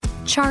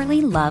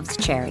Charlie loves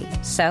cherry,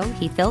 so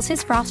he fills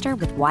his Froster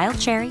with wild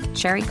cherry,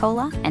 cherry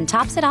cola, and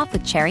tops it off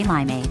with cherry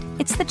limeade.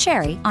 It's the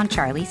cherry on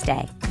Charlie's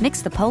day.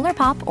 Mix the Polar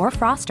Pop or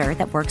Froster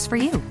that works for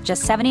you.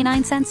 Just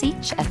 79 cents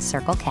each at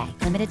Circle K.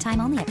 Limited time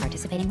only at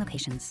participating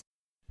locations.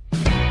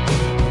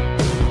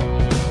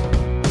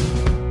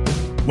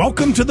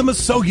 Welcome to the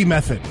MISOGI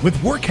Method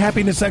with work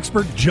happiness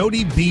expert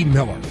Jody B.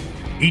 Miller.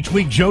 Each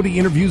week, Jody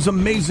interviews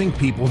amazing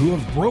people who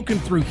have broken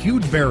through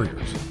huge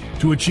barriers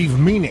to achieve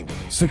meaning,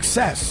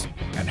 success,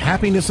 and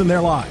happiness in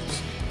their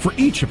lives. For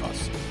each of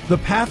us, the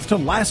path to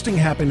lasting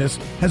happiness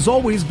has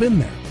always been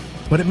there,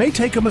 but it may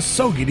take a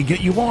MISOGI to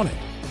get you on it.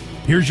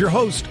 Here's your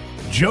host,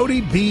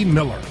 Jody B.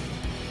 Miller.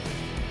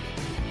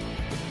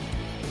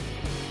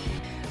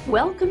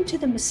 Welcome to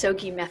the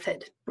MISOGI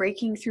Method,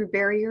 breaking through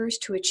barriers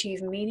to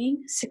achieve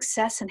meaning,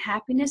 success, and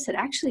happiness that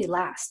actually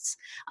lasts.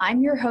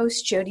 I'm your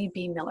host, Jody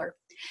B. Miller.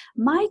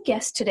 My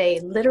guest today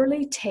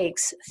literally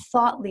takes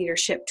thought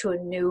leadership to a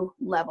new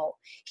level.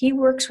 He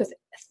works with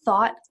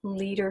thought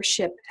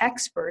leadership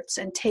experts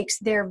and takes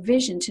their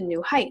vision to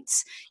new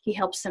heights. He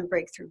helps them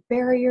break through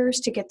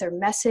barriers to get their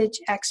message,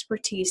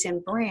 expertise,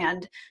 and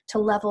brand to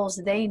levels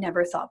they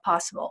never thought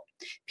possible.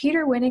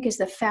 Peter Winick is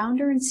the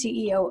founder and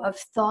CEO of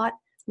Thought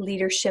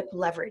Leadership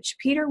Leverage.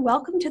 Peter,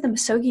 welcome to the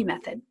MISOGI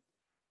Method.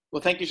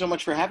 Well, thank you so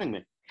much for having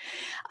me.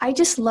 I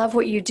just love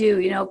what you do.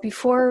 You know,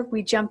 before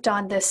we jumped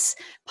on this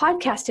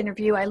podcast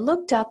interview, I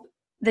looked up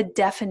the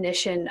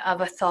definition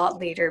of a thought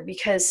leader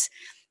because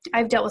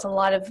I've dealt with a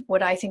lot of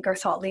what I think are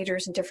thought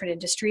leaders in different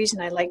industries,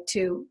 and I like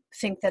to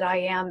think that I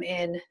am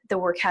in the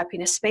work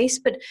happiness space.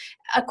 But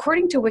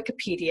according to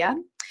Wikipedia,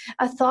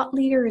 a thought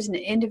leader is an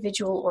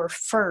individual or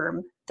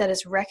firm that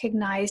is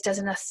recognized as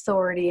an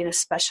authority in a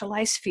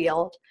specialized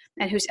field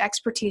and whose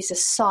expertise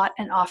is sought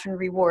and often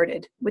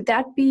rewarded. Would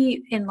that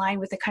be in line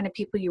with the kind of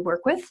people you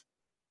work with?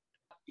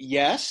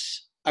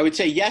 Yes, I would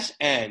say yes,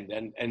 and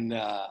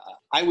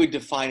I would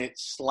define it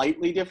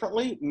slightly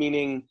differently,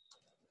 meaning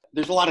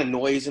there's a lot of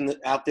noise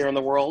out there in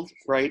the world,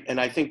 right? And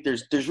I think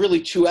there's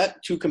really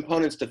two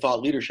components to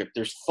thought leadership.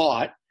 There's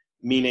thought,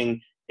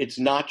 meaning it's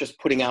not just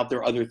putting out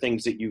there other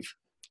things that you've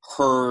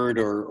heard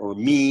or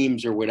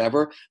memes or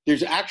whatever.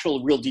 There's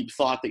actual real deep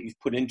thought that you've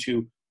put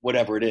into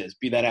whatever it is,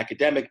 be that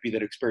academic, be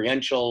that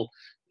experiential,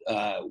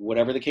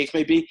 whatever the case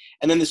may be.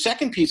 And then the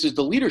second piece is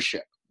the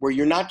leadership, where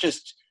you're not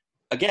just,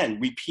 again,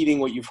 repeating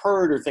what you've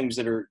heard or things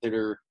that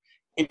are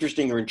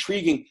interesting or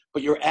intriguing,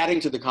 but you're adding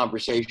to the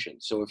conversation.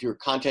 So if your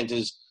content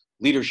is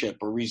leadership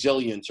or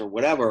resilience or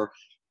whatever,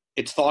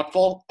 it's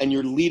thoughtful and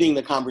you're leading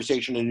the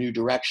conversation in a new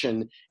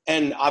direction.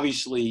 And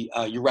obviously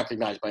you're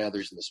recognized by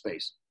others in the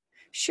space.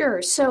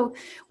 Sure. So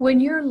when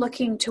you're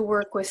looking to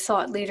work with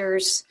thought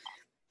leaders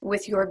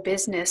with your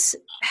business,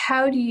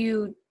 how do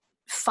you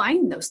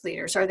find those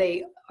leaders? Are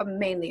they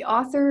mainly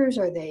authors?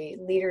 Are they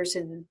leaders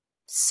in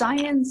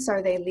science?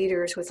 Are they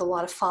leaders with a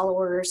lot of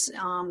followers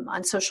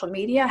on social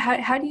media?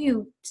 How do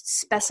you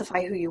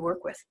specify who you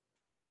work with?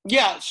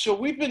 Yeah, so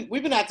we've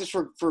been at this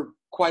for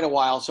quite a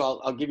while.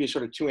 So I'll give you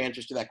sort of two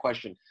answers to that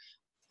question.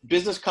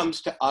 Business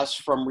comes to us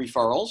from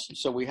referrals.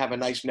 So we have a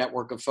nice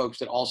network of folks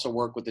that also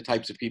work with the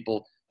types of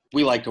people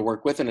we like to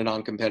work with in a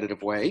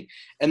non-competitive way.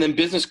 And then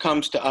business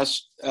comes to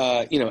us,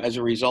 as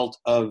a result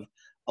of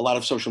a lot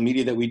of social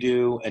media that we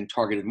do and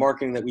targeted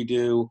marketing that we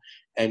do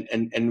and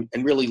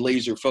really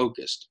laser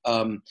focused.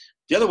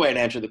 The other way to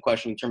answer the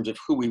question in terms of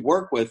who we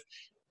work with,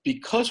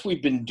 because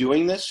we've been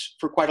doing this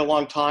for quite a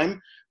long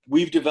time,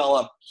 we've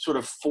developed sort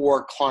of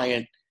 4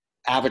 client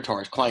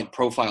avatars, client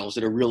profiles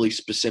that are really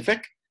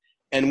specific.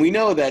 And we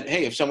know that,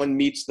 hey, if someone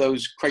meets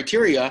those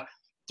criteria,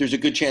 there's a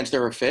good chance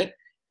they're a fit.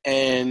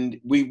 And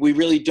we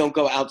really don't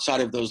go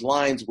outside of those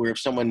lines where if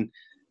someone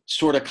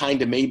sort of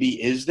kind of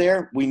maybe is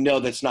there, we know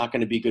that's not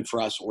going to be good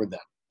for us or them.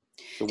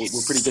 So we're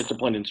pretty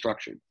disciplined and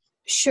structured.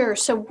 Sure.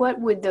 So what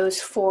would those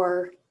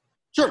 4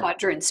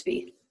 quadrants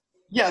be?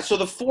 Yeah, so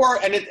the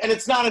 4, and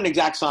it's not an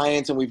exact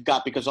science, and we've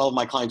got, because all of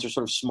my clients are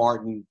sort of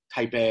smart and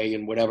type A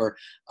and whatever,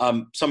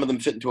 some of them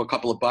fit into a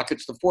couple of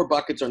buckets. The 4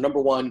 buckets are,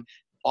 number 1,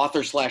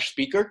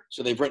 author/speaker.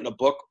 So they've written a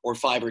book or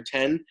 5 or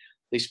 10.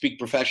 They speak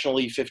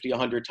professionally 50,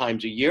 100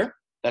 times a year.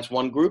 That's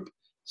one group.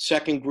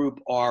 Second group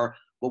are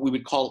what we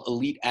would call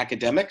elite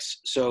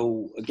academics.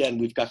 So again,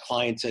 we've got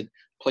clients at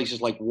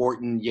places like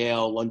Wharton,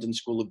 Yale, London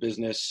School of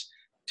Business,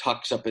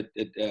 Tux up at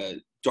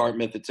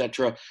Dartmouth, et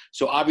cetera.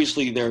 So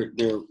obviously they're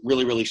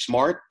really, really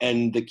smart.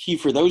 And the key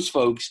for those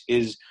folks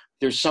is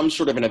there's some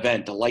sort of an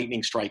event, a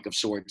lightning strike of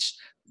sorts,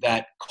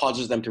 that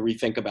causes them to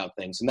rethink about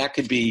things. And that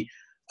could be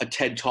a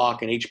TED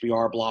Talk, an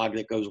HBR blog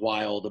that goes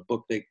wild, a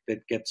book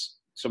that gets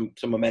some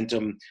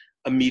momentum,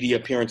 a media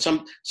appearance,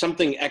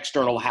 something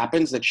external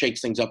happens that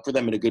shakes things up for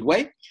them in a good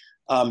way.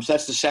 So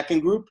that's the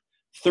second group.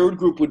 Third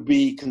group would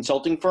be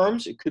consulting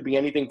firms. It could be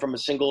anything from a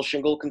single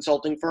shingle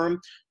consulting firm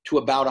to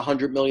about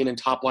 $100 million in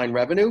top line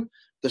revenue.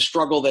 The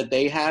struggle that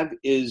they have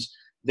is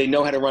they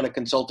know how to run a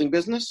consulting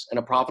business and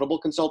a profitable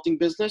consulting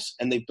business,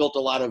 and they've built a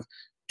lot of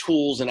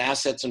tools and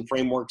assets and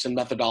frameworks and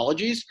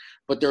methodologies,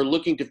 but they're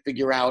looking to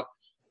figure out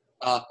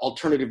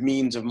alternative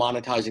means of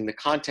monetizing the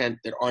content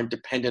that aren't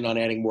dependent on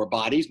adding more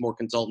bodies, more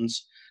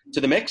consultants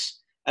to the mix.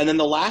 And then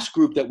the last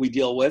group that we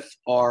deal with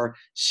are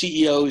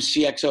CEOs,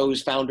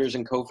 CXOs, founders,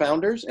 and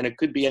co-founders. And it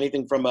could be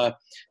anything from a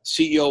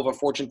CEO of a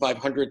Fortune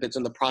 500 that's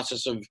in the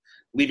process of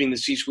leaving the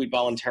C-suite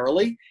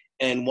voluntarily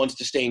and wants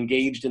to stay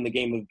engaged in the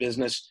game of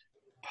business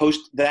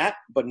post that,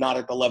 but not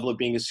at the level of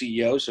being a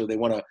CEO. So they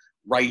want to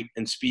write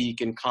and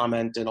speak and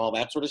comment and all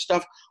that sort of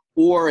stuff.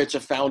 Or it's a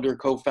founder,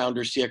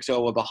 co-founder,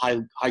 CXO of a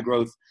high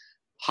growth,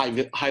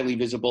 highly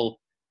visible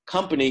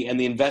company, and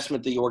the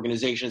investment the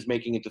organization is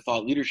making into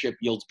thought leadership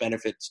yields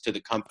benefits to the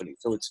company.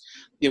 So it's,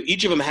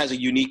 each of them has a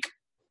unique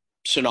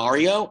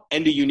scenario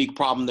and a unique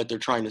problem that they're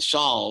trying to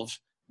solve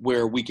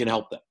where we can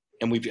help them.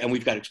 And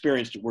we've got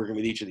experience working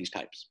with each of these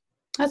types.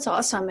 That's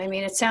awesome. I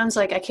mean, it sounds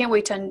like I can't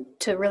wait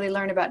to really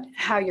learn about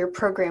how your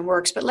program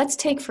works. But let's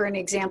take, for an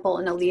example,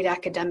 an elite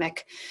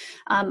academic.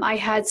 I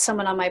had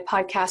someone on my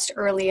podcast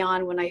early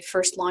on when I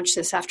first launched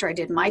this after I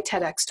did my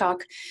TEDx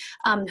talk,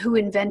 who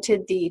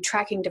invented the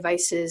tracking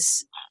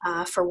devices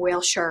for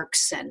whale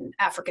sharks and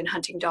African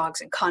hunting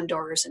dogs and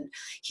condors. And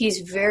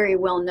he's very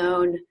well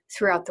known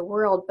throughout the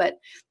world, but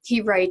he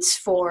writes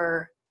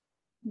for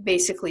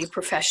basically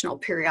professional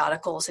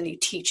periodicals, and he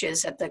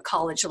teaches at the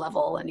college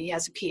level, and he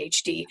has a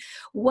PhD.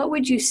 What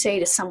would you say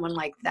to someone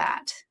like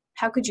that?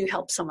 How could you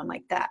help someone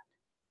like that?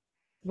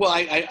 Well,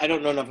 I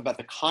don't know enough about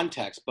the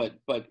context, but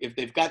if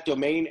they've got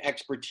domain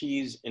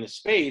expertise in a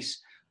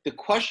space, the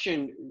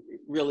question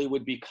really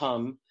would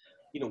become,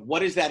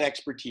 what is that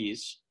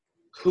expertise?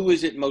 Who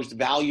is it most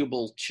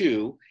valuable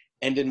to?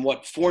 And in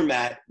what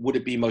format would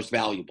it be most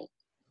valuable?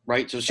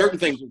 Right? So certain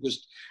things are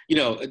just,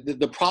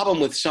 the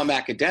problem with some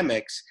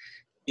academics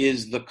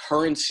is the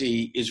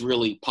currency is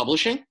really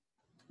publishing,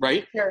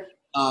 right? Sure.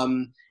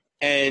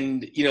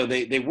 And,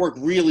 they work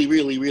really,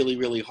 really, really,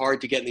 really hard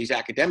to get in these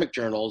academic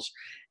journals.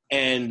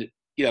 And,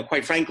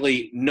 quite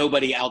frankly,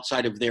 nobody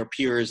outside of their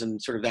peers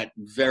and sort of that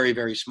very,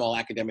 very small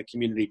academic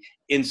community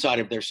inside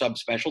of their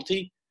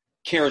subspecialty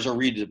cares or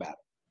reads about it.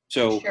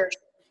 So, sure.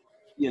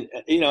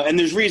 And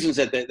there's reasons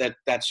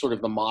that's sort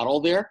of the model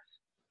there.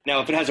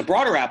 Now, if it has a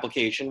broader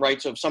application, right?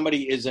 So if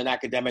somebody is an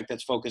academic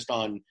that's focused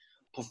on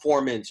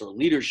performance or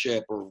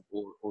leadership or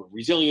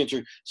resilience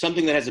or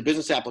something that has a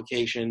business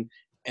application,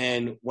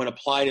 and when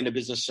applied in a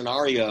business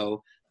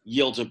scenario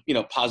yields a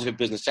positive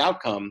business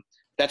outcome,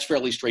 that's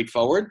fairly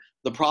straightforward.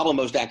 The problem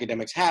most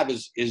academics have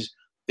is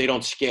they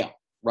don't scale,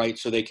 right?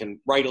 So they can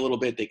write a little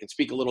bit, they can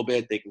speak a little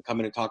bit, they can come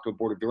in and talk to a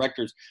board of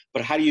directors,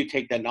 but how do you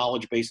take that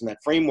knowledge base and that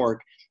framework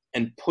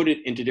and put it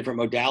into different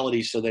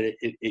modalities so that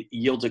it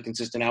yields a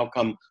consistent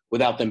outcome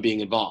without them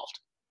being involved?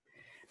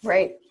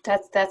 Right.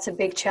 That's a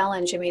big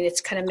challenge. I mean,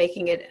 it's kind of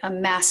making it a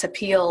mass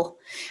appeal.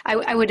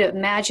 I would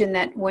imagine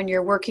that when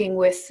you're working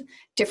with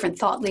different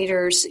thought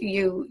leaders,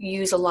 you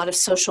use a lot of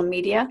social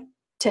media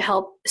to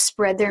help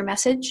spread their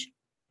message.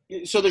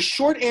 So the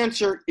short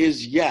answer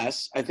is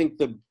yes. I think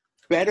the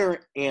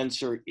better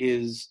answer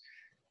is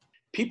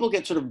people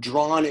get sort of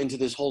drawn into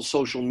this whole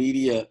social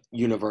media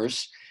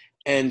universe,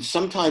 and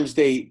sometimes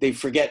they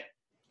forget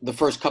the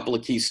first couple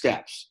of key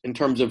steps in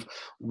terms of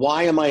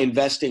why am I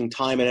investing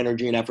time and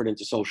energy and effort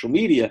into social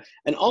media?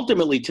 And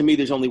ultimately, to me,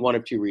 there's only one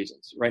of two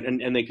reasons, right?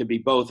 And they could be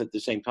both at the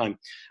same time.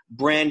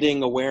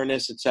 Branding,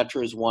 awareness, et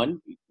cetera, is one,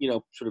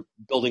 sort of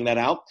building that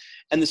out.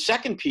 And the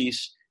second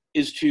piece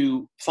is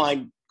to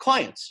find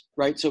clients,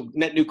 right? So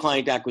net new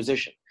client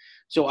acquisition.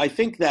 So I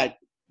think that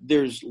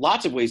there's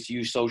lots of ways to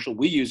use social.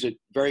 We use it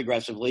very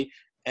aggressively,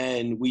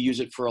 and we use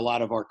it for a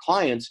lot of our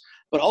clients.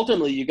 But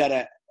ultimately, you got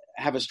to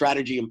have a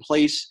strategy in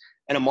place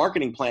and a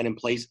marketing plan in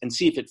place and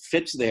see if it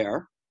fits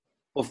there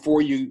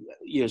before you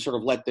sort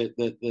of let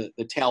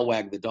the tail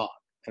wag the dog.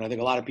 And I think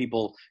a lot of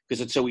people,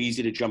 because it's so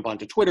easy to jump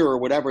onto Twitter or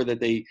whatever,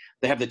 that they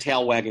have the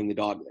tail wagging the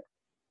dog there.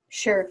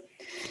 Sure.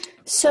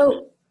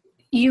 So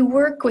you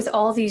work with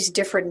all these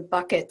different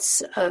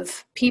buckets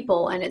of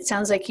people, and it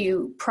sounds like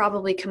you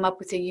probably come up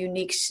with a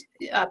unique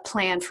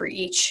plan for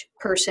each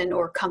person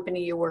or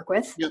company you work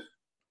with.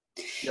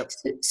 Yep.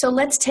 So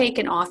let's take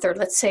an author.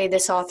 Let's say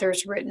this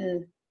author's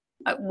written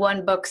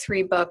 1 book,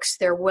 3 books.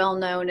 They're well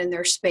known in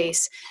their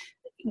space.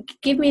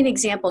 Give me an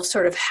example of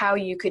sort of how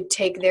you could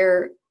take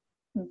their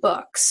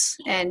books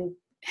and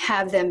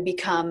have them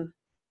become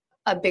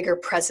a bigger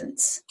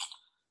presence.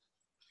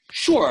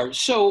 Sure.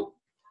 So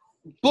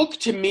book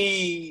to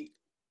me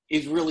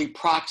is really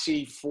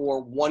proxy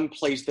for one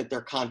place that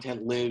their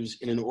content lives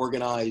in an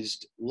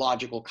organized,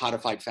 logical,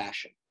 codified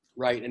fashion,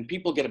 right? And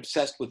people get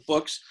obsessed with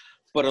books,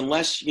 but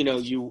unless,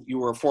 you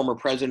were a former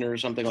president or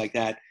something like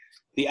that,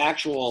 the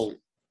actual,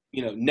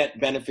 net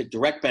benefit,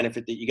 direct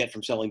benefit that you get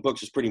from selling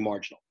books is pretty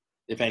marginal,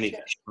 if anything,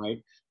 right?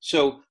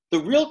 So the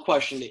real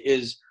question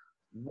is,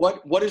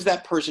 what is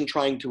that person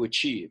trying to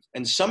achieve?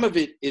 And some of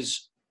it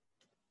is,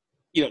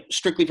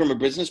 strictly from a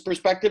business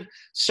perspective.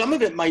 Some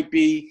of it might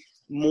be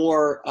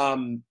more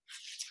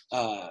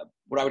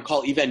what I would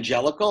call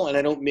evangelical, and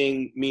I don't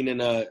mean in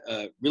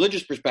a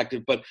religious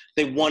perspective, but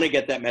they want to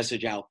get that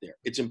message out there.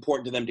 It's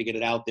important to them to get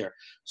it out there.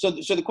 So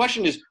the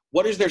question is,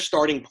 what is their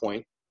starting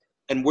point,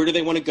 and where do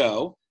they want to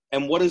go?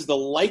 and what is the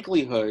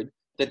likelihood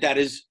that that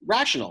is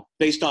rational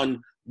based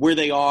on where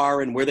they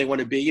are and where they want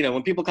to be. You know,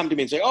 when people come to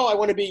me and say, oh, I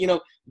want to be, you know,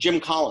 Jim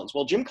Collins.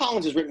 Well, Jim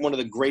Collins has written one of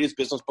the greatest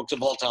business books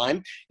of all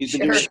time. He's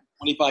been doing it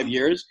for 25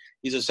 years.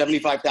 He's a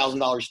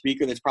 $75,000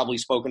 speaker that's probably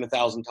spoken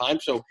 1,000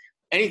 times. So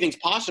anything's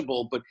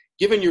possible. But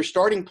given your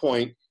starting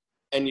point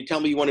and you tell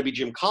me you want to be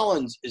Jim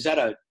Collins, is that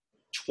a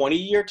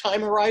 20-year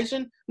time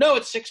horizon? No,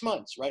 it's 6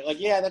 months, right? Like,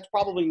 yeah, that's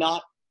probably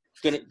not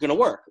gonna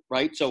work,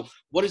 right? So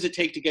what does it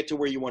take to get to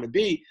where you want to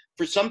be?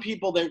 For some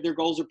people, their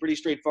goals are pretty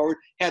straightforward.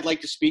 Hey, I'd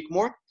like to speak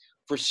more.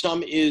 For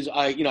some is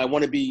I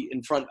want to be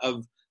in front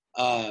of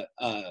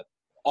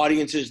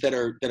audiences that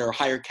are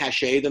higher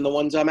cachet than the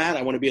ones I'm at.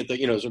 I want to be at the,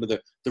 you know, sort of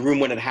the room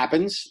when it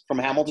happens from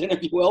Hamilton,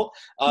 if you will.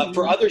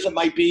 For others, it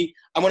might be,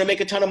 I want to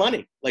make a ton of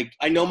money. Like,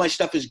 I know my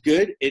stuff is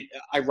good.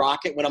 I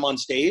rock it when I'm on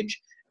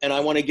stage, and I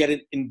want to get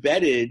it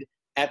embedded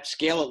at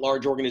scale at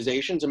large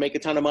organizations and make a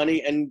ton of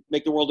money and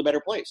make the world a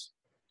better place.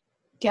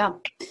 Yeah.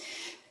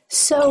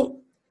 So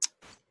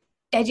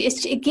give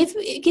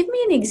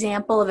me an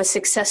example of a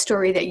success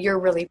story that you're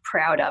really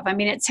proud of. I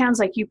mean, it sounds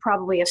like you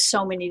probably have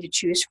so many to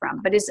choose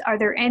from, but are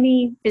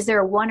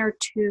there one or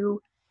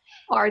two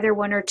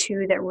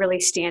that really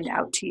stand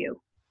out to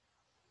you?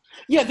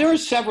 Yeah, there are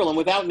several, and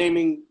without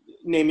naming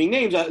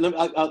names,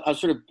 I'll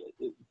sort of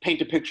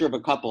paint a picture of a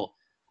couple.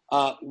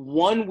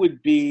 One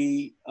would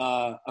be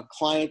a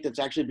client that's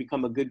actually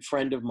become a good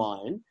friend of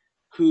mine,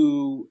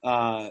 who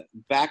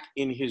back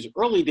in his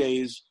early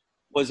days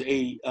was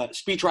a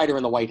speechwriter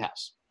in the White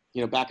House,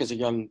 you know, back as a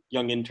young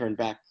intern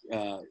back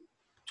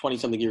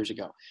 20-something years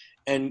ago,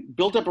 and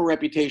built up a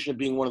reputation of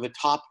being one of the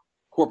top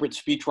corporate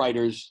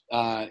speechwriters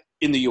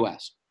in the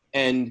U.S.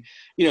 And,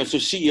 you know, so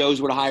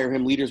CEOs would hire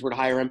him, leaders would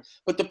hire him.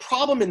 But the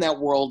problem in that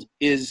world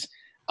is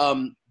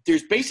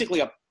there's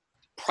basically a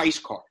price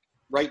card,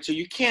 right? So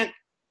you can't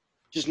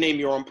just name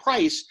your own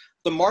price.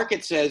 The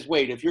market says,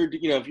 wait, if you're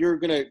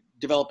going to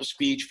develop a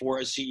speech for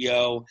a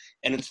CEO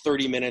and it's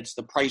 30 minutes,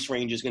 the price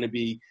range is going to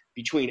be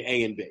between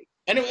A and B.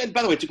 And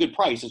by the way, it's a good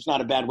price. It's not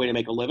a bad way to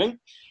make a living.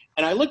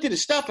 And I looked at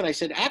his stuff and I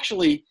said,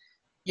 actually,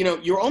 you know,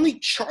 you're only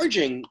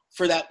charging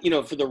for that, you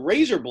know, for the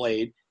razor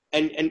blade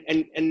and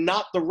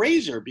not the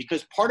razor,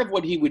 because part of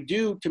what he would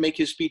do to make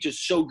his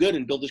speeches so good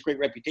and build this great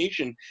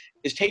reputation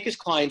is take his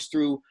clients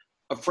through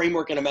a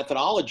framework and a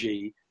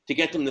methodology to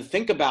get them to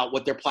think about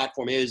what their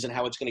platform is and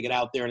how it's going to get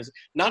out there. And it's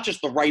not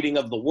just the writing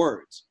of the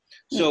words.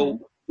 So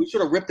we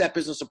sort of ripped that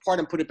business apart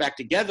and put it back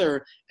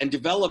together and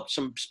developed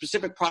some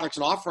specific products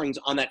and offerings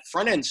on that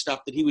front end stuff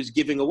that he was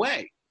giving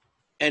away.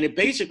 And it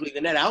basically,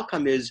 the net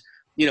outcome is,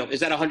 you know, is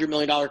that a $100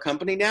 million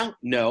company now?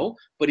 No,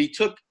 but he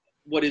took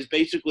what is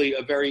basically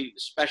a very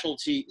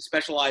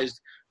specialized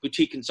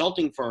boutique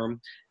consulting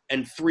firm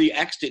and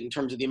 3x'd it in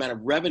terms of the amount of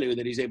revenue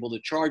that he's able to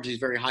charge these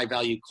very high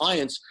value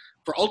clients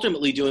for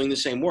ultimately doing the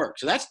same work.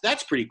 So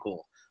that's pretty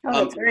cool.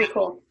 Oh, that's very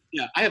cool.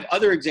 Yeah, I have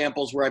other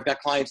examples where I've got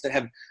clients that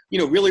have, you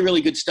know, really,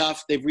 really good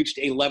stuff. They've reached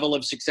a level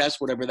of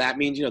success, whatever that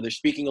means. You know, they're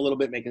speaking a little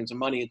bit, making some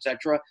money, et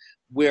cetera,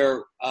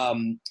 where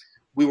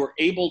we were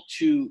able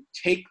to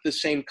take the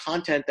same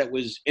content that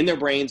was in their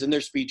brains, in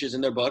their speeches,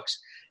 in their books,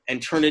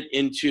 and turn it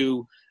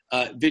into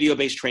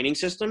video-based training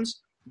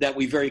systems that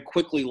we very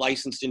quickly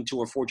licensed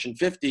into a Fortune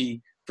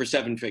 50 for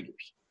 7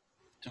 figures.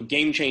 So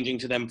game-changing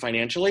to them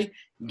financially,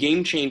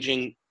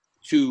 game-changing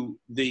to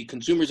the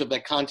consumers of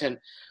that content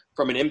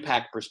from an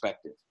impact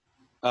perspective.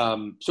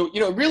 So, you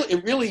know,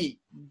 it really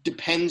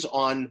depends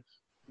on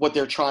what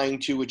they're trying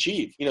to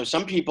achieve. You know,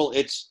 some people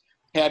it's,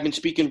 hey, I've been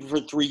speaking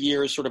for 3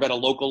 years, sort of at a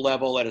local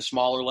level, at a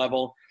smaller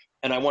level,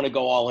 and I want to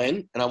go all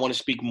in and I want to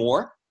speak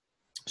more.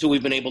 So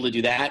we've been able to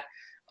do that.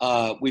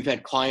 We've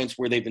had clients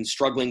where they've been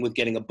struggling with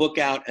getting a book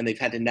out and they've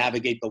had to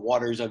navigate the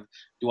waters of,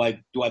 do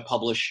I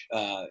publish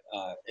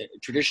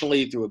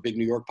traditionally through a big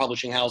New York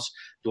publishing house?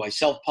 Do I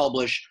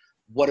self-publish?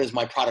 What is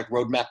my product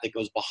roadmap that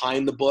goes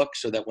behind the book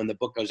so that when the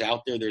book goes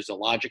out there, there's a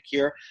logic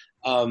here.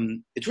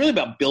 It's really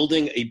about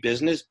building a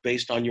business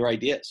based on your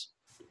ideas.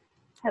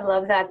 I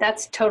love that.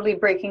 That's totally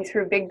breaking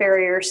through big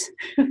barriers.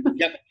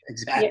 Yep,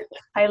 exactly.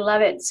 Yeah, I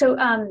love it. So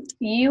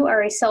you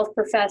are a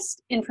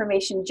self-professed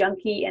information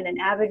junkie and an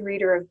avid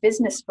reader of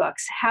business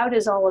books. How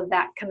does all of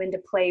that come into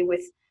play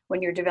with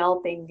when you're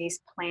developing these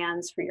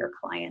plans for your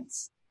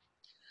clients?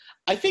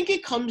 I think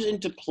it comes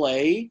into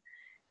play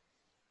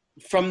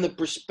from the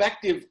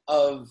perspective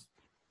of,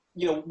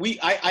 you know,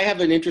 I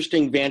have an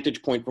interesting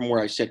vantage point from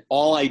where I sit.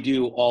 All I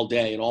do all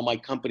day and all my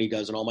company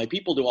does and all my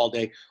people do all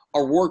day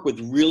are work with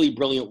really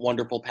brilliant,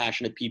 wonderful,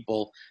 passionate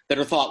people that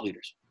are thought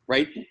leaders,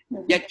 right?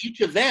 Mm-hmm. Yet each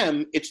of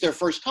them, it's their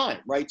first time,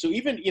 right? So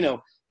even, you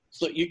know,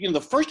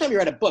 the first time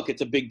you're at a book,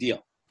 it's a big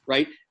deal,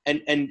 right?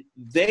 And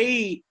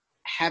they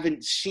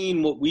haven't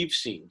seen what we've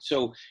seen.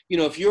 So, you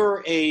know, if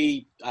you're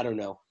an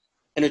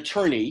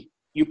attorney,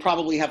 you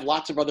probably have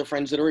lots of other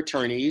friends that are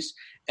attorneys,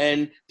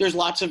 and there's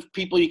lots of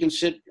people you can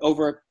sit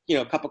over, you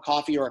know, a cup of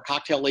coffee or a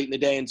cocktail late in the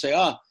day and say,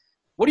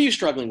 what are you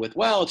struggling with?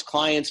 Well, it's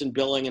clients and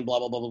billing and blah,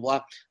 blah, blah, blah,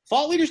 blah.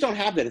 Thought leaders don't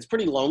have that. It's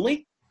pretty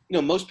lonely. You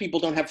know, most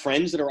people don't have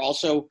friends that are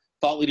also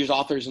thought leaders,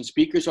 authors, and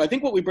speakers. So I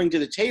think what we bring to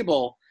the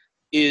table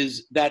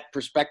is that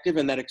perspective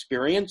and that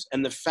experience,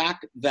 and the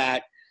fact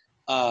that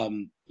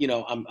I'm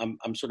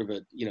sort of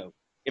a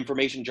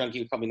information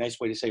junkie, probably a nice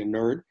way to say a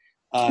nerd,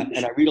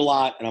 and I read a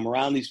lot, and I'm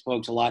around these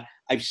folks a lot.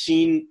 I've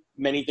seen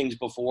many things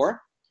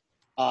before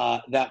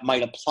that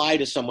might apply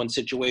to someone's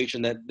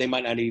situation that they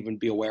might not even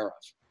be aware of.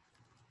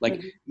 Like,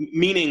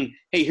 meaning,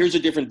 hey, here's a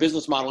different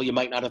business model you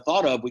might not have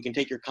thought of. We can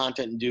take your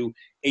content and do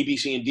A, B,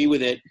 C, and D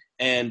with it,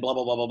 and blah,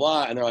 blah, blah, blah,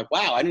 blah. And they're like,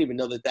 wow, I didn't even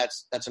know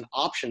that's an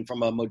option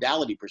from a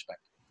modality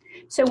perspective.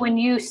 So when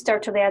you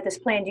start to lay out this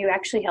plan, do you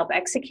actually help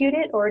execute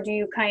it, or did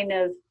you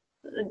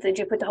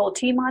put the whole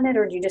team on it,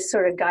 or do you just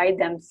sort of guide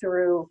them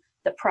through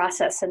the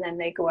process and then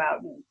they go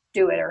out and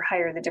do it, or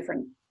hire the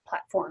different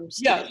platforms?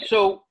 Yeah.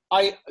 So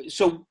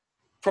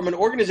from an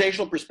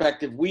organizational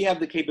perspective, we have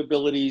the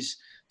capabilities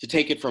to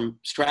take it from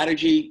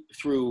strategy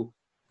through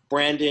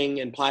branding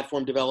and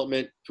platform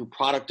development, through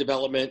product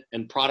development.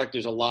 And product,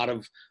 there's a lot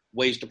of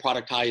ways to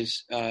productize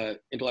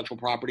intellectual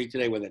property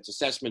today, whether it's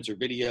assessments or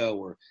video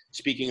or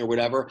speaking or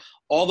whatever,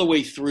 all the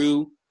way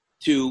through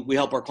to we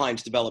help our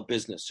clients develop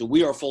business. So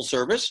we are full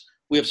service.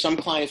 We have some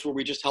clients where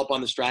we just help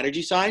on the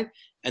strategy side,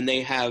 and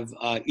they have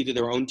either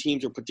their own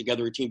teams or put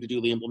together a team to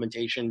do the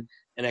implementation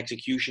and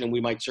execution, and we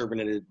might serve in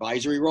an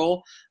advisory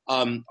role.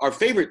 Our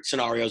favorite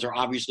scenarios are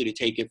obviously to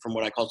take it from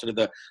what I call sort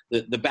of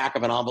the back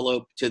of an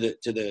envelope to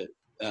the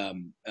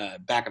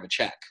back of a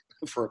check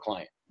for a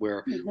client,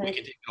 where we can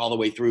take it all the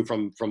way through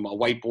from a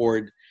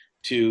whiteboard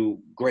to,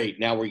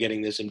 great, now we're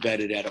getting this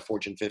embedded at a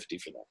Fortune 50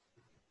 for them.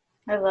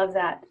 I love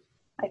that.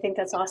 I think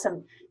that's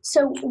awesome.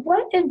 So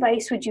what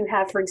advice would you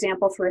have, for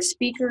example, for a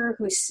speaker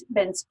who's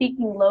been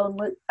speaking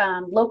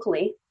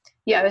locally?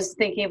 Yeah, I was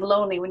thinking of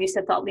lonely when you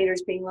said thought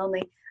leaders being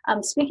lonely.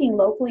 Speaking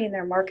locally in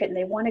their market, and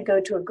they want to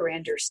go to a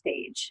grander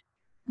stage.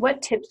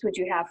 What tips would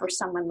you have for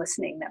someone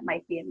listening that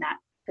might be in that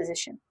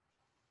position?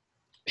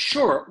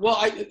 Sure.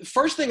 Well,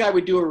 first thing I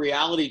would do a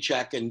reality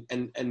check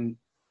and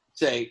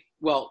say,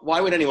 well,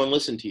 why would anyone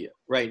listen to you,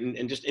 right?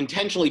 And just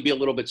intentionally be a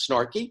little bit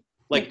snarky.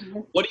 Like,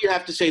 what do you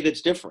have to say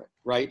that's different,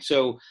 right?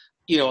 So,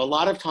 a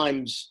lot of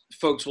times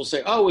folks will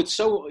say, oh, it's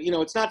so,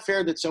 it's not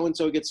fair that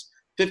so-and-so gets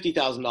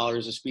 $50,000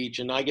 a speech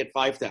and I get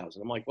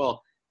 $5,000. I'm like,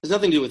 well, it has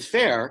nothing to do with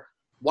fair.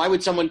 Why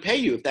would someone pay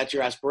you if that's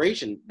your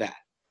aspiration,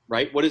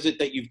 right? What is it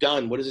that you've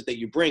done? What is it that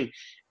you bring?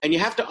 And you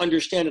have to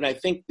understand, and I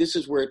think this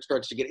is where it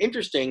starts to get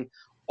interesting,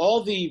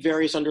 all the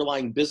various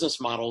underlying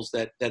business models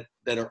that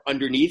are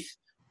underneath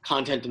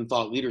content and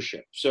thought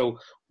leadership. So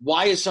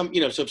why is so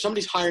if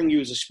somebody's hiring you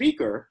as a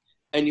speaker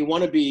and you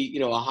want to be,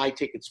 a high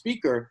ticket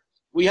speaker,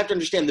 we have to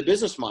understand the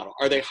business model.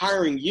 Are they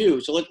hiring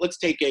you? So let's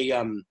take a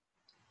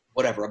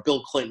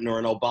Bill Clinton or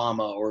an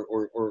Obama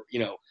or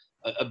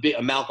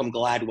a Malcolm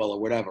Gladwell or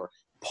whatever.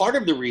 Part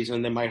of the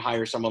reason they might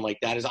hire someone like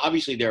that is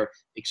obviously their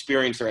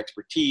experience, their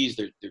expertise,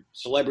 their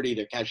celebrity,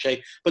 their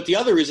cachet. But the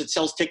other is it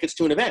sells tickets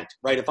to an event,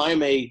 right? If I'm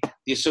the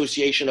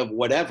association of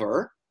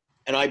whatever,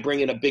 and I bring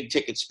in a big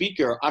ticket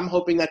speaker, I'm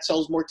hoping that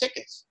sells more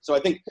tickets. So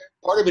I think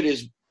part of it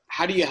is,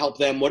 how do you help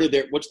them?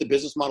 What's the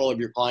business model of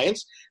your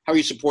clients? How are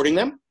you supporting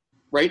them,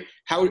 right?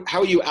 How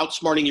are you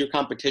outsmarting your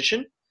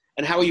competition?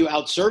 And how are you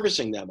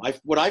out-servicing them?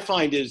 What I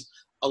find is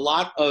a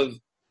lot of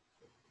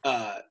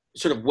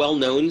sort of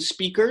well-known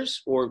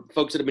speakers or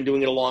folks that have been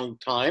doing it a long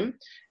time,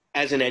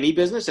 as in any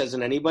business, as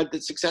in anybody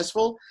that's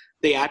successful,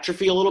 they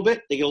atrophy a little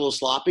bit. They get a little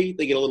sloppy.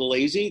 They get a little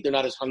lazy. They're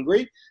not as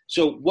hungry.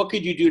 So what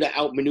could you do to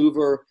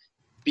outmaneuver,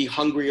 be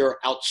hungrier,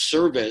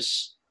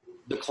 out-service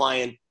the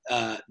client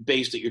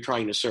base that you're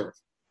trying to serve?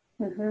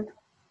 Mm-hmm.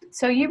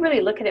 So you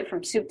really look at it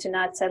from soup to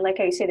nuts. I like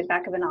how you say the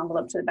back of an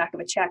envelope to the back of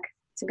a check.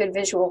 It's a good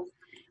visual.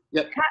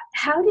 Yep.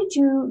 How did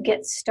you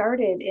get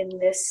started in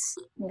this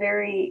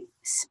very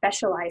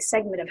specialized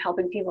segment of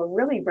helping people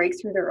really break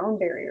through their own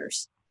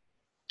barriers?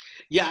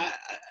 Yeah,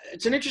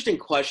 it's an interesting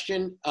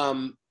question.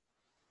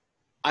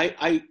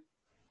 I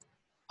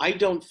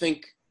don't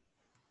think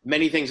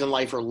many things in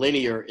life are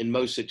linear in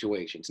most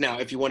situations. Now,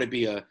 if you want to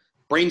be a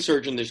brain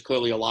surgeon, there's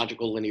clearly a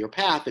logical linear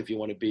path. If you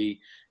want to be,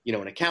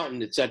 an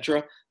accountant, et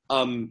cetera.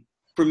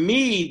 For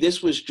me,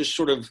 this was just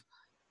sort of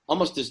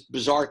almost this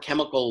bizarre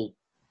chemical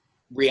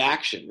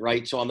reaction,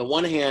 right? So on the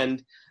one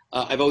hand,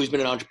 I've always been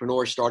an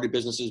entrepreneur, started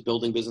businesses,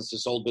 building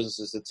businesses, sold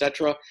businesses, et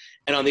cetera.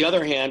 And on the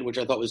other hand, which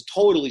I thought was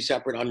totally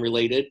separate,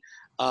 unrelated,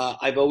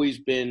 I've always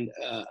been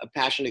a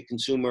passionate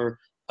consumer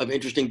of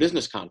interesting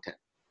business content,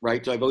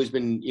 right? So I've always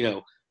been,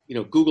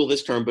 Google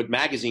this term, but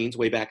magazines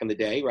way back in the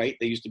day, right?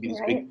 They used to be these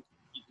big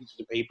pieces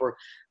of paper,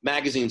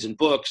 magazines and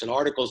books and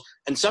articles.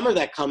 And some of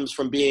that comes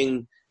from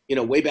being,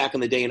 way back in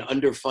the day, an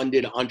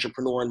underfunded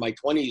entrepreneur in my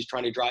 20s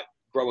trying to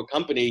grow a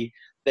company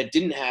that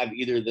didn't have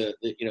either the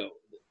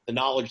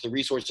knowledge, the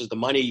resources, the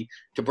money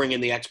to bring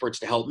in the experts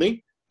to help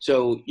me.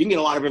 So you can get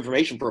a lot of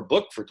information for a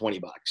book for $20,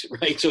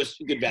 right? So it's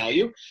good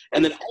value.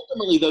 And then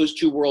ultimately those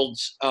two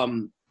worlds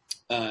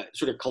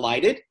sort of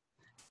collided,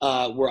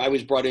 where I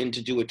was brought in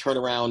to do a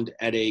turnaround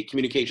at a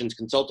communications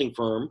consulting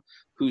firm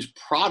whose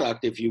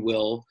product, if you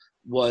will,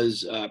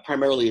 was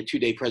primarily a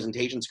 2-day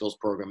presentation skills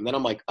program. And then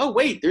I'm like, oh,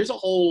 wait, there's a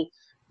whole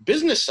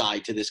business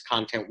side to this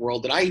content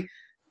world that I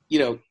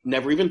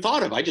never even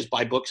thought of. I just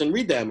buy books and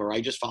read them, or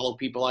I just follow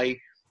people I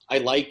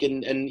like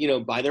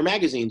and buy their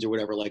magazines or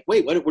whatever. Like,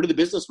 wait, what are the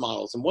business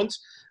models? And once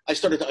I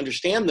started to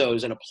understand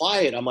those and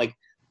apply it, I'm like,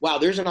 wow,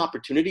 there's an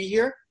opportunity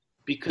here,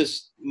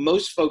 because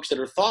most folks that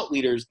are thought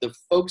leaders, the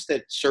folks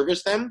that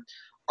service them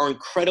are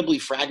incredibly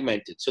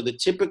fragmented. So the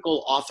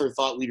typical author,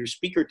 thought leader,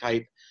 speaker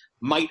type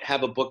might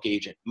have a book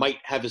agent, might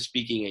have a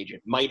speaking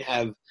agent, might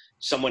have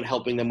someone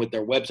helping them with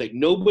their website.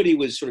 Nobody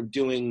was sort of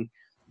doing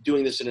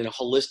this in a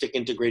holistic,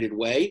 integrated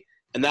way.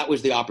 And that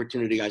was the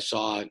opportunity I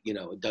saw,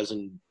 a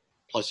dozen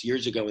plus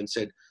years ago, and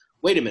said,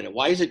 wait a minute,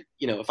 why is it,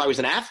 if I was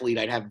an athlete,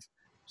 I'd have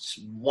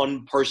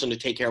one person to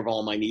take care of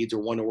all my needs, or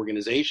one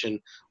organization.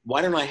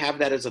 Why don't I have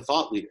that as a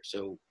thought leader?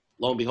 So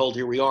lo and behold,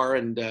 here we are.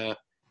 And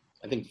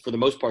I think for the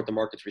most part, the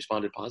market's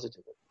responded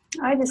positively.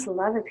 I just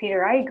love it,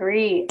 Peter. I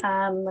agree.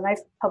 When I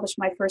published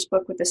my first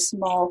book with a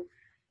small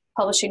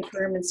publishing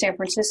firm in San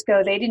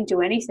Francisco, they didn't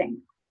do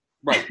anything.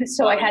 Right.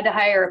 So I had to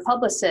hire a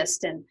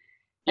publicist, and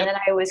then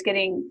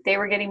they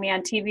were getting me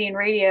on TV and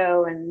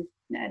radio and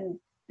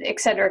et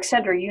cetera,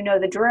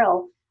 the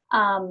drill.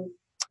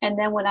 And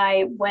then when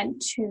I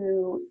went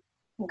to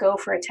go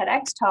for a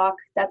TEDx talk,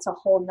 that's a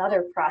whole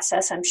nother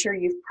process. I'm sure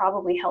you've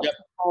probably helped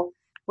people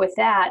with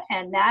that.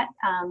 And that,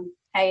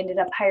 I ended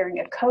up hiring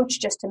a coach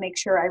just to make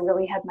sure I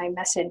really had my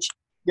message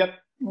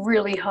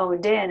really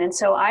honed in. And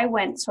so I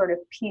went sort of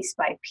piece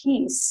by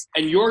piece.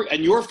 And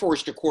you're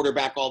forced to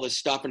quarterback all this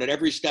stuff. And at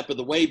every step of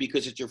the way,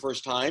 because it's your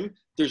first time,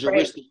 there's a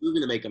risk that you're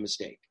going to make a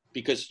mistake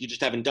because you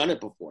just haven't done it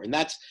before. And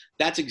that's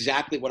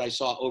exactly what I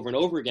saw over and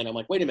over again. I'm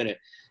like, wait a minute,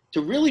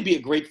 to really be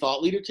a great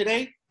thought leader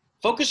today,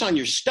 focus on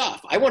your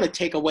stuff. I want to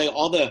take away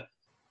all the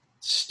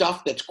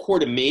stuff that's core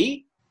to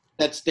me,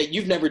 that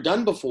you've never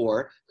done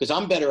before, because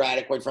I'm better at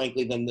it, quite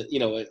frankly, than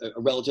a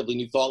relatively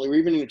new thought leader,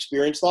 even an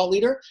experienced thought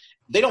leader.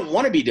 They don't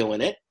want to be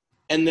doing it,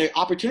 and the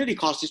opportunity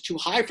cost is too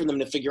high for them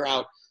to figure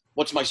out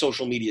what's my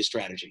social media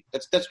strategy.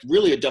 That's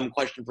really a dumb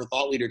question for a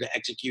thought leader to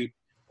execute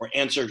or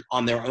answer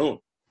on their own.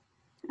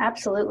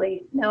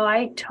 Absolutely. No,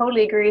 I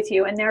totally agree with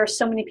you. And there are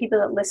so many people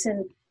that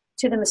listen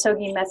to the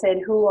MISOGI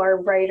method who are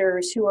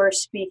writers, who are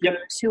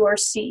speakers, who are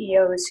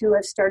CEOs, who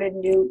have started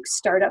new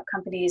startup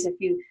companies.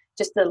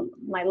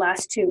 My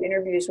last two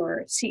interviews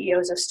were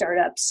CEOs of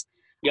startups.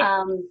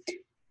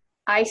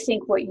 I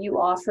think what you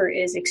offer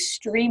is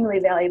extremely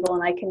valuable,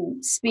 and I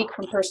can speak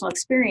from personal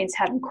experience,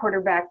 having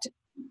quarterbacked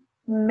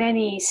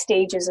many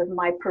stages of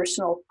my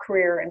personal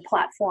career and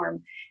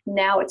platform.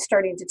 Now it's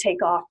starting to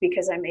take off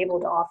because I'm able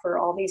to offer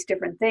all these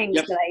different things,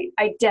 but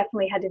I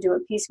definitely had to do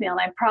it piecemeal,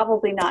 and I'm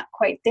probably not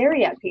quite there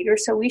yet, Peter,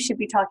 so we should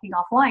be talking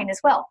offline as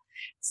well.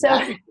 So,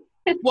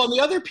 well, the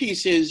other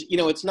piece is,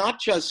 it's not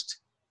just,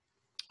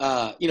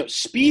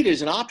 speed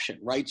is an option,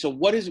 right? So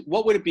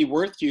what would it be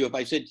worth to you if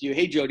I said to you,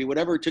 hey, Jody,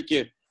 whatever it took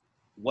you,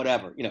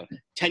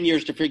 10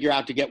 years to figure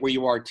out to get where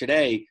you are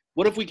today,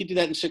 what if we could do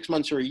that in 6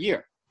 months or a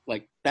year?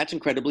 Like, that's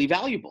incredibly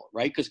valuable,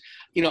 right? Because,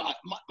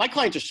 my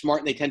clients are smart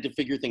and they tend to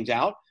figure things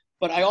out,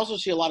 but I also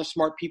see a lot of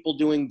smart people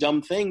doing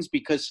dumb things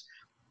because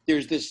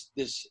there's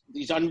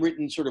these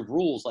unwritten sort of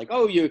rules, like,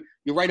 oh, you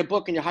write a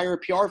book and you hire a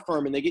PR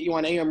firm and they get you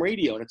on AM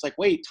radio. And it's like,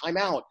 wait, time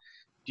out.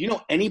 Do you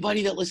know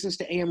anybody that listens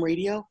to AM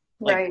radio?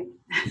 Like, right.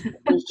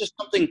 There's just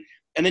something.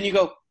 And then you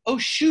go, oh,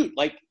 shoot.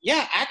 Like,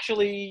 yeah,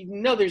 actually,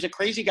 no, there's a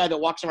crazy guy that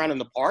walks around in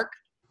the park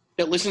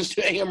that listens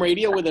to AM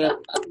radio with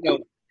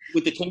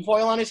with the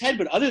tinfoil on his head.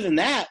 But other than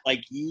that,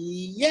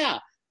 yeah.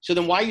 So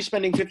then why are you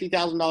spending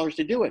 $50,000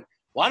 to do it?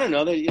 Well, I don't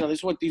know. This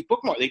is what these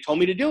bookmarks, they told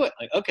me to do it.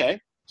 Like, okay,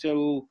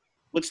 so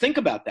let's think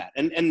about that.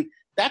 And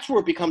that's where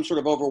it becomes sort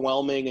of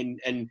overwhelming.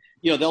 And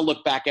they'll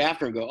look back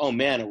after and go, oh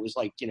man, it was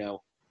like,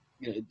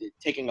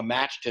 taking a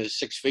match to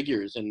six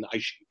figures. And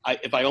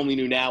if I only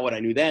knew now what I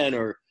knew then,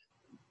 or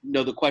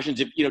the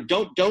questions,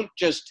 don't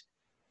just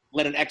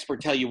let an expert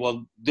tell you,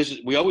 well,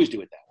 we always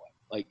do it that way.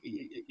 Like,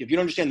 if you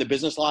don't understand the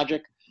business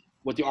logic,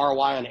 what the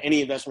ROI on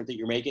any investment that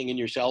you're making in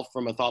yourself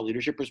from a thought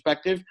leadership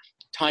perspective,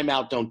 time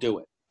out, don't do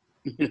it.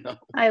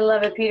 I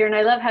love it, Peter. And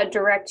I love how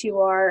direct you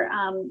are.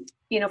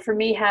 For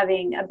me,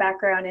 having a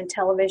background in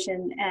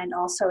television and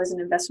also as an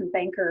investment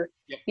banker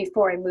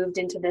before I moved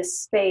into this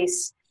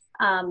space,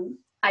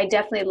 I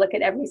definitely look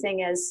at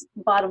everything as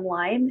bottom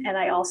line. And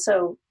I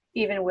also,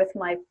 even with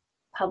my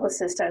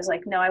publicist, I was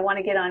like, no, I want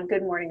to get on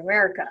Good Morning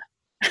America,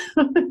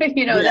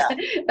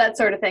 that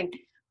sort of thing.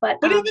 But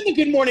even the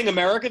Good Morning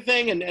America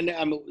thing, and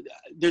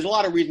there's a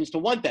lot of reasons to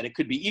want that. It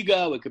could be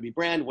ego, it could be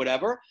brand,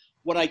 whatever.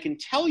 What I can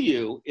tell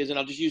you is, and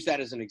I'll just use that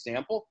as an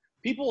example,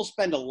 people will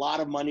spend a lot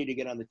of money to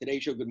get on the Today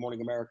Show, Good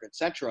Morning America, et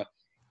cetera.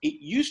 It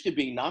used to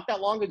be not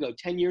that long ago,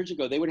 10 years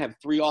ago, they would have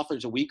 3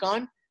 authors a week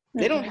on.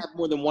 They don't have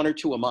more than 1 or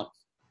 2 a month.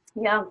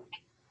 Yeah.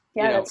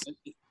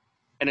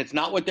 And it's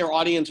not what their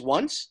audience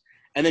wants.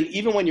 And then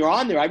even when you're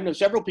on there, I've known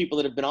several people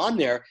that have been on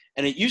there,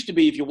 and it used to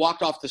be if you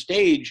walked off the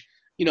stage,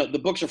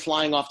 the books are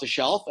flying off the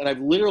shelf. And I've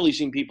literally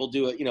seen people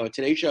do a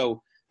Today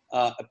Show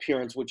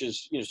appearance, which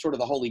is, sort of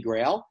the holy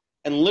grail.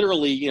 And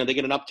literally, they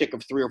get an uptick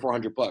of 300 or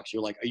 400 books.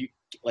 You're like, are you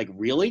like,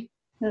 really?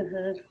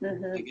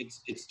 Like,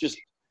 it's just,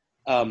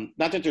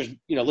 not that there's,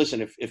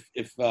 listen,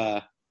 if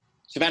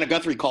Savannah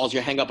Guthrie calls, you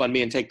hang up on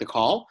me and take the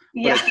call.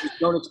 But Yeah.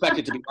 don't expect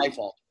it to be my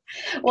fault.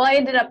 Well, I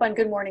ended up on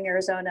Good Morning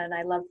Arizona, and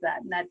I loved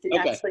that. And that Okay.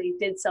 actually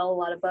did sell a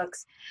lot of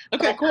books.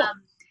 Okay, cool.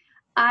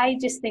 I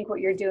just think what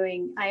you're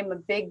doing, I'm a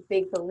big,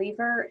 big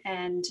believer,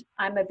 and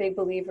I'm a big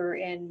believer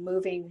in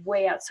moving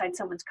way outside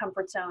someone's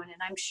comfort zone.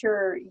 And I'm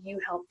sure you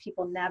help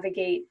people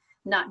navigate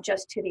not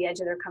just to the edge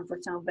of their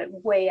comfort zone, but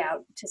way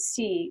out to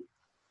see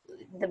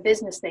the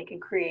business they can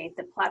create,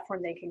 the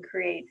platform they can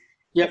create.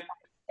 Yep.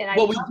 And I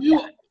well,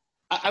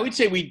 I would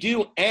say we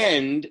do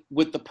end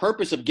with the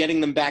purpose of getting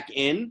them back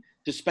in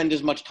to spend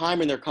as much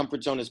time in their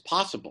comfort zone as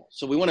possible.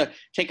 So we want to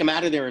take them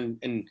out of there and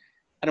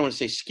I don't want to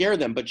say scare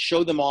them, but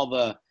show them all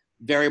the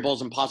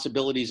variables and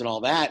possibilities and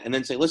all that, and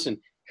then say, listen,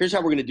 here's how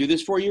we're going to do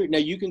this for you. Now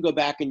you can go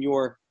back in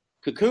your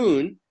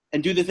cocoon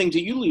and do the things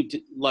that you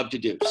love to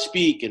do,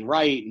 speak and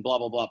write and blah,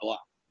 blah, blah, blah,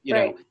 you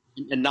know,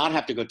 and not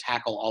have to go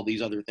tackle all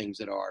these other things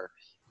that are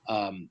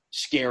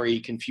scary,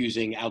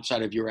 confusing,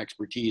 outside of your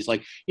expertise.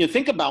 Like, you know,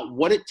 think about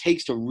what it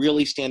takes to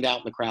really stand out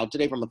in the crowd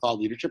today from a thought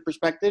leadership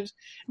perspective,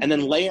 and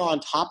then layer on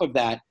top of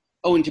that,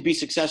 oh, and to be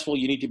successful,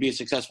 you need to be a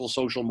successful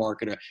social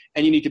marketer,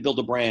 and you need to build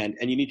a brand,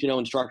 and you need to know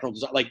instructional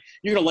design. Like,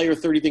 you're going to layer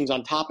 30 things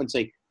on top and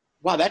say,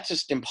 wow, that's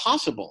just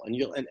impossible.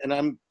 And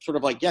I'm sort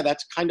of like, yeah,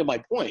 that's kind of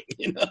my point,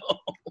 you know?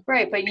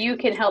 Right, but you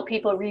can help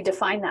people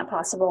redefine that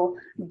possible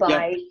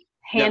by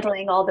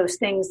handling all those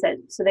things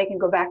so they can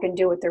go back and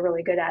do what they're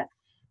really good at.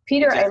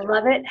 Peter, exactly. I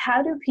love it.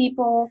 How do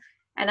people,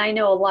 and I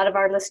know a lot of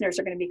our listeners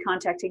are going to be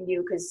contacting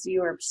you because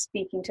you are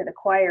speaking to the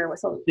choir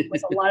with a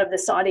lot of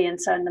this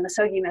audience on the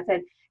MISOGI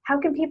method. How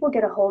can people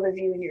get a hold of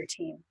you and your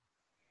team?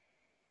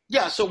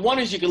 Yeah, so one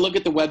is you can look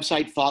at the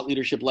website,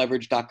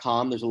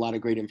 thoughtleadershipleverage.com. There's a lot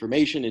of great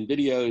information and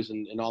videos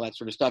and all that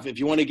sort of stuff. If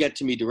you want to get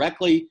to me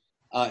directly,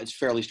 it's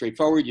fairly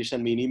straightforward. You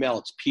send me an email.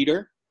 It's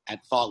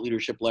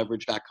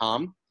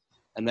peter@thoughtleadershipleverage.com.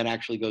 And that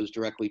actually goes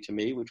directly to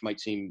me, which might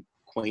seem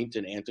quaint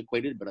and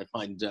antiquated, but I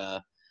find,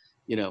 I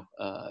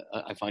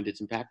find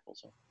it's impactful.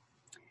 So.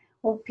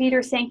 Well,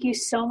 Peter, thank you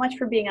so much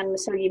for being on the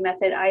MISOGI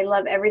method. I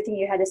love everything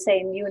you had to say,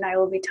 and you and I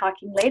will be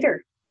talking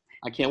later.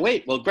 I can't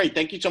wait. Well, great.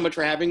 Thank you so much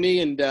for having me.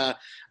 And I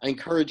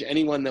encourage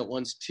anyone that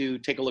wants to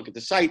take a look at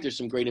the site. There's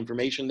some great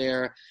information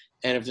there.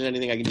 And if there's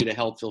anything I can do to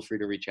help, feel free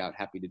to reach out.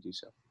 Happy to do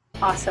so.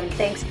 Awesome.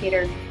 Thanks,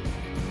 Peter.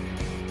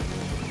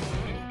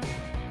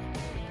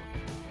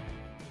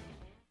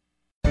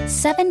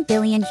 7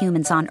 billion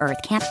humans on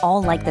Earth can't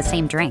all like the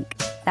same drink.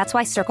 That's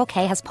why Circle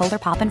K has Polar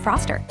Pop and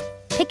Froster.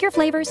 Pick your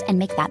flavors and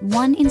make that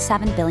 1 in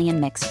 7 billion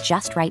mix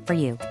just right for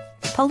you.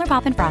 Polar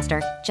Pop and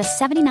Froster, just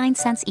 79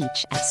 cents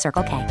each at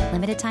Circle K.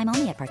 Limited time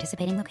only at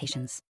participating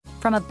locations.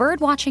 From a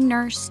bird-watching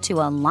nurse to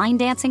a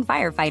line-dancing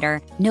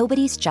firefighter,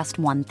 nobody's just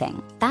one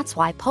thing. That's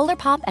why Polar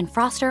Pop and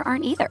Froster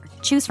aren't either.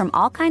 Choose from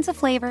all kinds of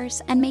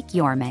flavors and make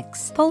your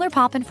mix. Polar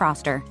Pop and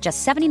Froster,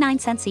 just 79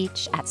 cents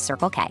each at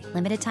Circle K.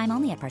 Limited time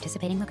only at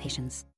participating locations.